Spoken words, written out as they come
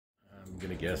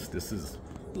gonna guess this is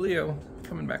Leo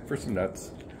coming back for some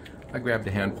nuts. I grabbed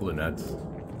a handful of nuts.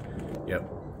 Yep,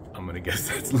 I'm gonna guess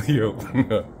that's Leo.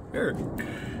 Here.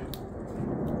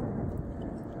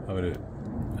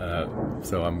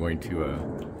 So I'm going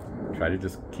to try to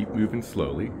just keep moving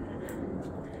slowly.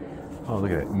 Oh,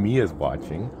 look at that. Mia's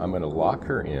watching. I'm gonna lock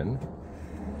her in.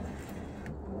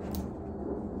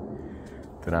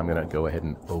 Then I'm gonna go ahead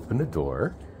and open the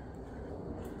door.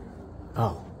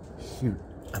 Oh, shoot.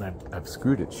 And I've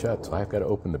screwed it shut, so I've got to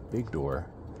open the big door.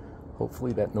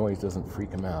 Hopefully that noise doesn't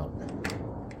freak him out.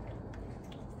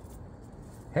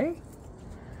 Hey,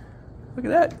 look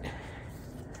at that.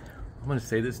 I'm gonna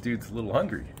say this dude's a little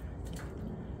hungry.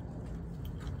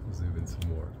 I'll zoom in some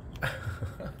more.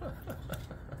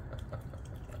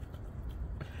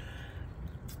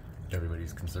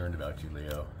 Everybody's concerned about you,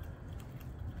 Leo.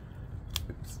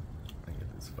 Oops, I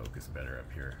get this focus better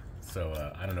up here.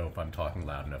 So I don't know if I'm talking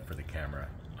loud enough for the camera.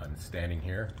 I'm standing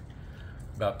here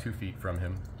about 2 feet from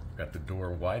him. Got the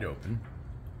door wide open.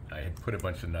 I had put a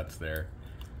bunch of nuts there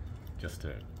just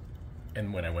to,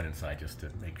 and when I went inside, just to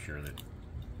make sure that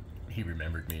he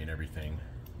remembered me and everything.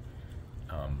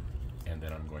 And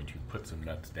then I'm going to put some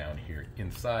nuts down here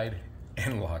inside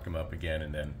and lock them up again,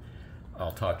 and then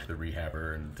I'll talk to the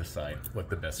rehabber and decide what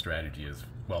the best strategy is.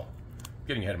 Well,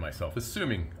 getting ahead of myself,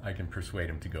 assuming I can persuade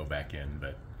him to go back in,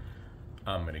 but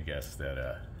I'm gonna guess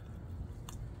that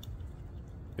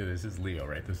this is Leo,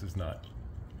 right? This is not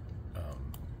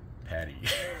Patty,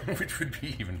 which would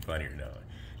be even funnier. No,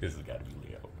 this has got to be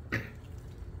Leo.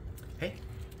 Hey,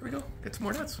 here we go. Get some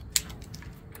more nuts.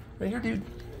 Right here, dude.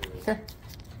 Here.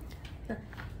 Here.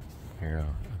 Here,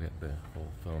 I'll get the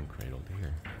whole phone cradled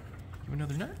here. You want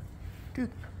another nut? Dude.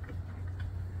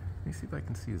 Let me see if I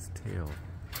can see his tail.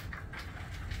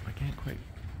 I can't quite.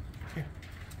 Here.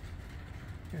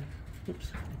 Here.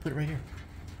 Oops. I'll put it right here.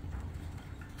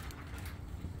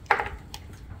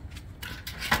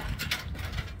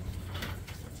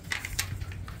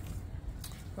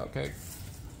 Okay.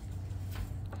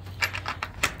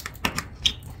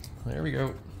 There we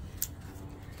go.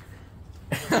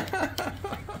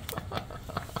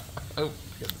 Oh,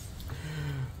 yes.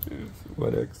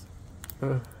 1X.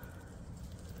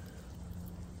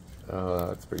 Oh,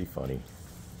 that's pretty funny.